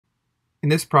In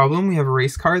this problem, we have a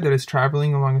race car that is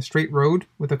traveling along a straight road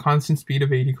with a constant speed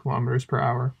of 80 kilometers per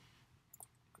hour.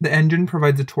 The engine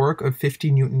provides a torque of 50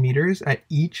 Newton meters at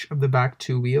each of the back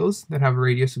two wheels that have a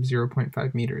radius of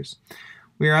 0.5 meters.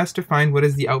 We are asked to find what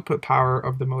is the output power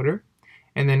of the motor,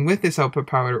 and then with this output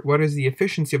power, what is the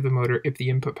efficiency of the motor if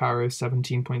the input power is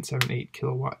 17.78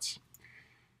 kilowatts.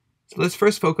 So let's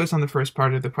first focus on the first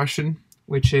part of the question,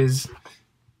 which is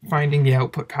finding the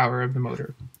output power of the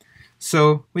motor.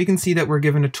 So we can see that we're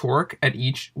given a torque at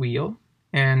each wheel,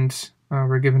 and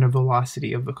we're given a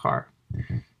velocity of the car.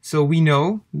 So we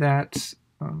know that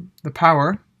the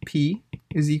power, P,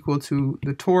 is equal to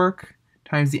the torque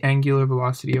times the angular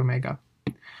velocity, omega.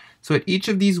 So at each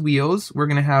of these wheels, we're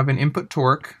going to have an input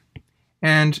torque,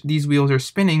 and these wheels are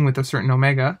spinning with a certain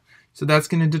omega, so that's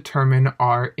going to determine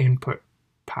our input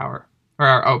power, or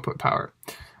our output power.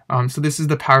 So this is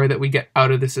the power that we get out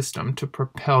of the system to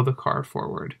propel the car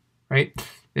forward, right?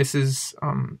 This is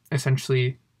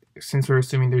essentially, since we're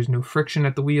assuming there's no friction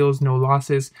at the wheels, no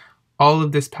losses, all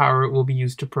of this power will be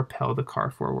used to propel the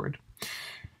car forward.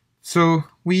 So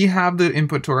we have the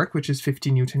input torque, which is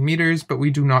 50 Newton meters, but we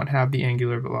do not have the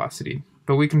angular velocity.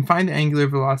 But we can find the angular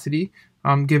velocity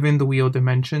given the wheel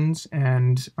dimensions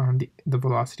and the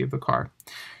velocity of the car.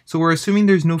 So we're assuming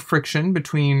there's no friction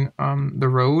between the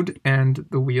road and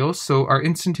the wheels, so our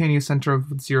instantaneous center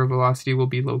of zero velocity will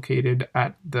be located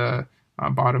at the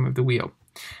bottom of the wheel.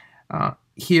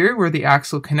 Here, where the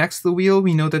axle connects the wheel,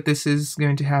 we know that this is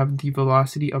going to have the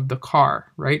velocity of the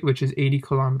car, right, which is 80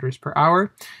 kilometers per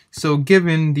hour. So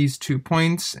given these 2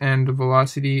 points and the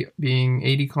velocity being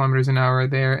 80 kilometers an hour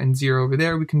there and 0 over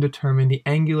there, we can determine the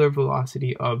angular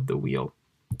velocity of the wheel.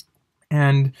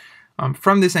 And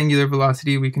from this angular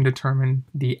velocity, we can determine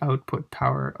the output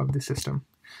power of the system.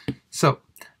 So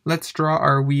let's draw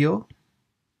our wheel.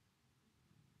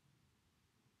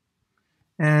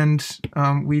 And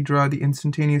we draw the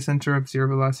instantaneous center of zero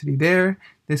velocity there.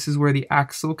 This is where the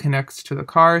axle connects to the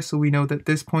car, so we know that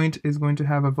this point is going to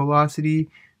have a velocity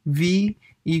v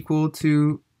equal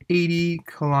to 80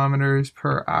 kilometers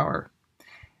per hour.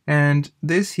 And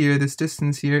this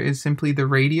distance here is simply the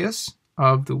radius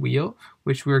of the wheel,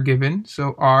 which we're given.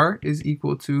 So r is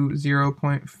equal to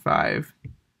 0.5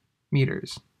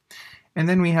 meters. And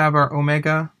then we have our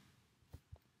omega,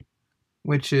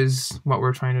 which is what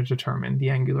we're trying to determine, the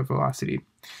angular velocity.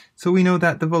 So we know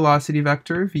that the velocity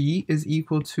vector, v, is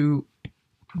equal to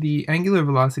the angular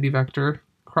velocity vector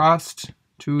crossed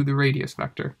to the radius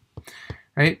vector,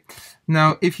 right?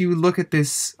 Now, if you look at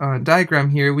this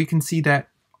diagram here, we can see that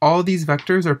all these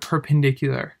vectors are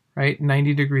perpendicular, right?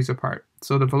 90 degrees apart.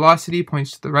 So the velocity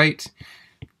points to the right,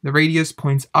 the radius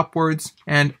points upwards,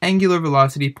 and angular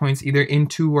velocity points either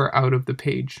into or out of the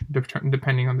page,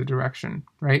 depending on the direction,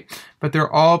 right? But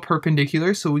they're all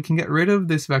perpendicular, so we can get rid of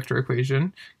this vector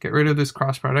equation, get rid of this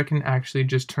cross product, and actually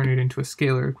just turn it into a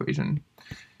scalar equation.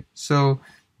 So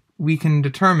we can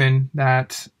determine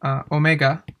that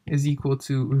omega is equal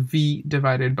to v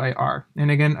divided by r.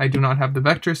 And again, I do not have the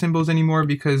vector symbols anymore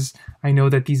because I know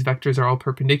that these vectors are all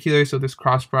perpendicular, so this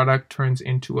cross product turns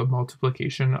into a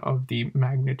multiplication of the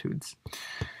magnitudes.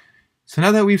 So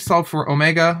now that we've solved for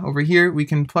omega over here, we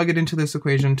can plug it into this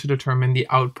equation to determine the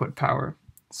output power.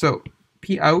 So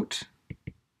P out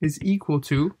is equal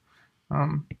to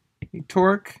the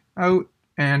torque out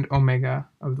and omega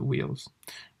of the wheels,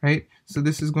 right? So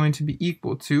this is going to be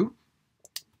equal to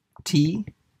T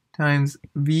times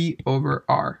V over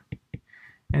R.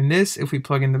 And this, if we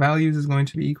plug in the values, is going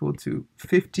to be equal to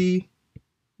 50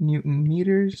 Newton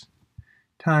meters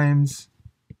times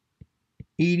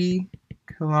 80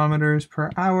 kilometers per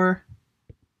hour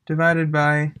divided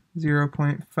by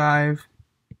 0.5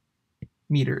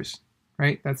 meters,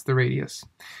 right? That's the radius.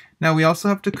 Now we also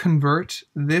have to convert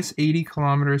this 80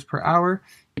 kilometers per hour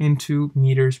into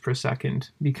meters per second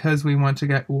because we want to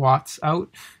get watts out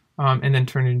and then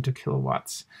turn it into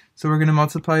kilowatts. So we're going to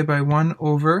multiply by 1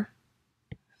 over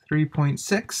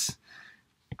 3.6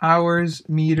 hours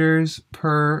meters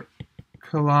per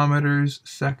kilometers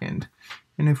second.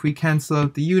 And if we cancel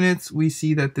out the units, we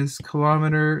see that this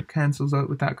kilometer cancels out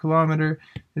with that kilometer,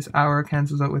 this hour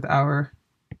cancels out with hour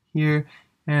here,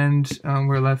 and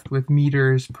we're left with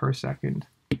meters per second.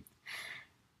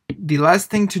 The last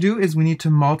thing to do is we need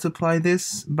to multiply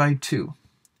this by 2.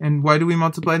 And why do we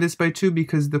multiply this by 2?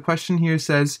 Because the question here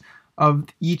says of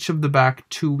each of the back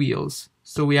two wheels.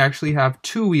 So we actually have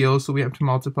 2 wheels, so we have to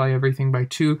multiply everything by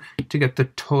 2 to get the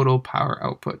total power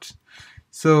output.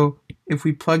 So if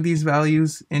we plug these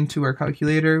values into our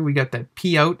calculator, we get that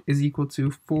P out is equal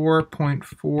to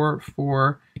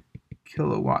 4.44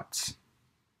 kilowatts.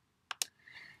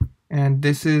 And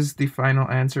this is the final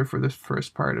answer for the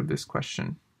first part of this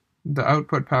question, the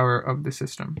output power of the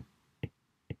system.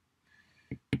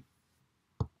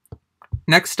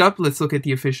 Next up, let's look at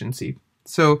the efficiency.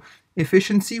 So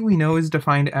efficiency we know is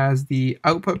defined as the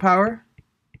output power,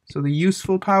 so the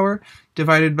useful power,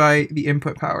 divided by the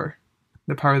input power,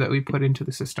 the power that we put into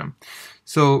the system.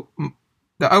 So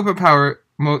the output power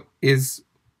is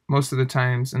most of the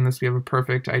times, unless we have a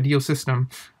perfect ideal system,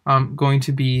 going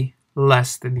to be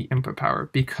less than the input power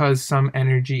because some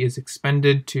energy is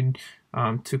expended to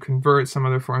convert some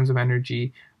other forms of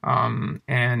energy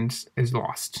and is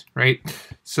lost, right?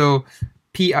 So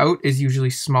P out is usually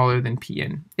smaller than P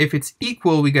in. If it's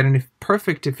equal, we get a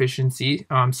perfect efficiency.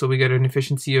 So we get an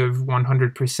efficiency of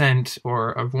 100%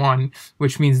 or of 1,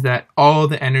 which means that all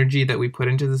the energy that we put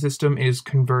into the system is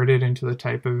converted into the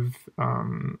type of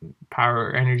power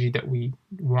or energy that we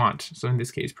want. So in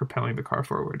this case, propelling the car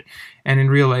forward. And in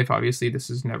real life, obviously, this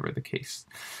is never the case.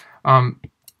 And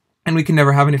we can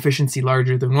never have an efficiency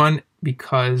larger than 1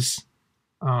 because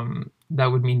that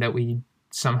would mean that we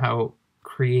somehow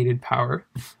created power,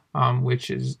 which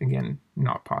is, again,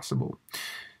 not possible.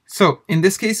 So in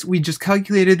this case, we just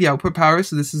calculated the output power.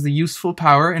 So this is the useful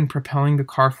power in propelling the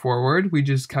car forward. We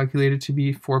just calculated to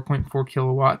be 4.4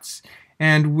 kilowatts.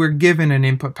 And we're given an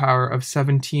input power of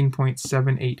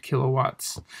 17.78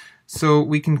 kilowatts. So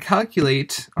we can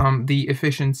calculate the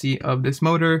efficiency of this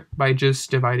motor by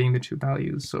just dividing the two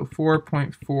values. So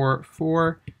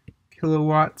 4.44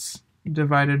 kilowatts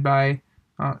divided by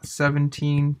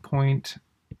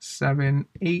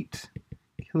 17.78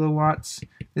 kilowatts.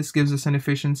 This gives us an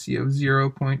efficiency of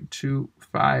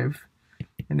 0.25,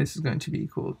 and this is going to be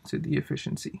equal to the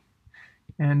efficiency.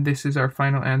 And this is our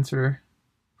final answer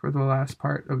for the last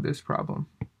part of this problem.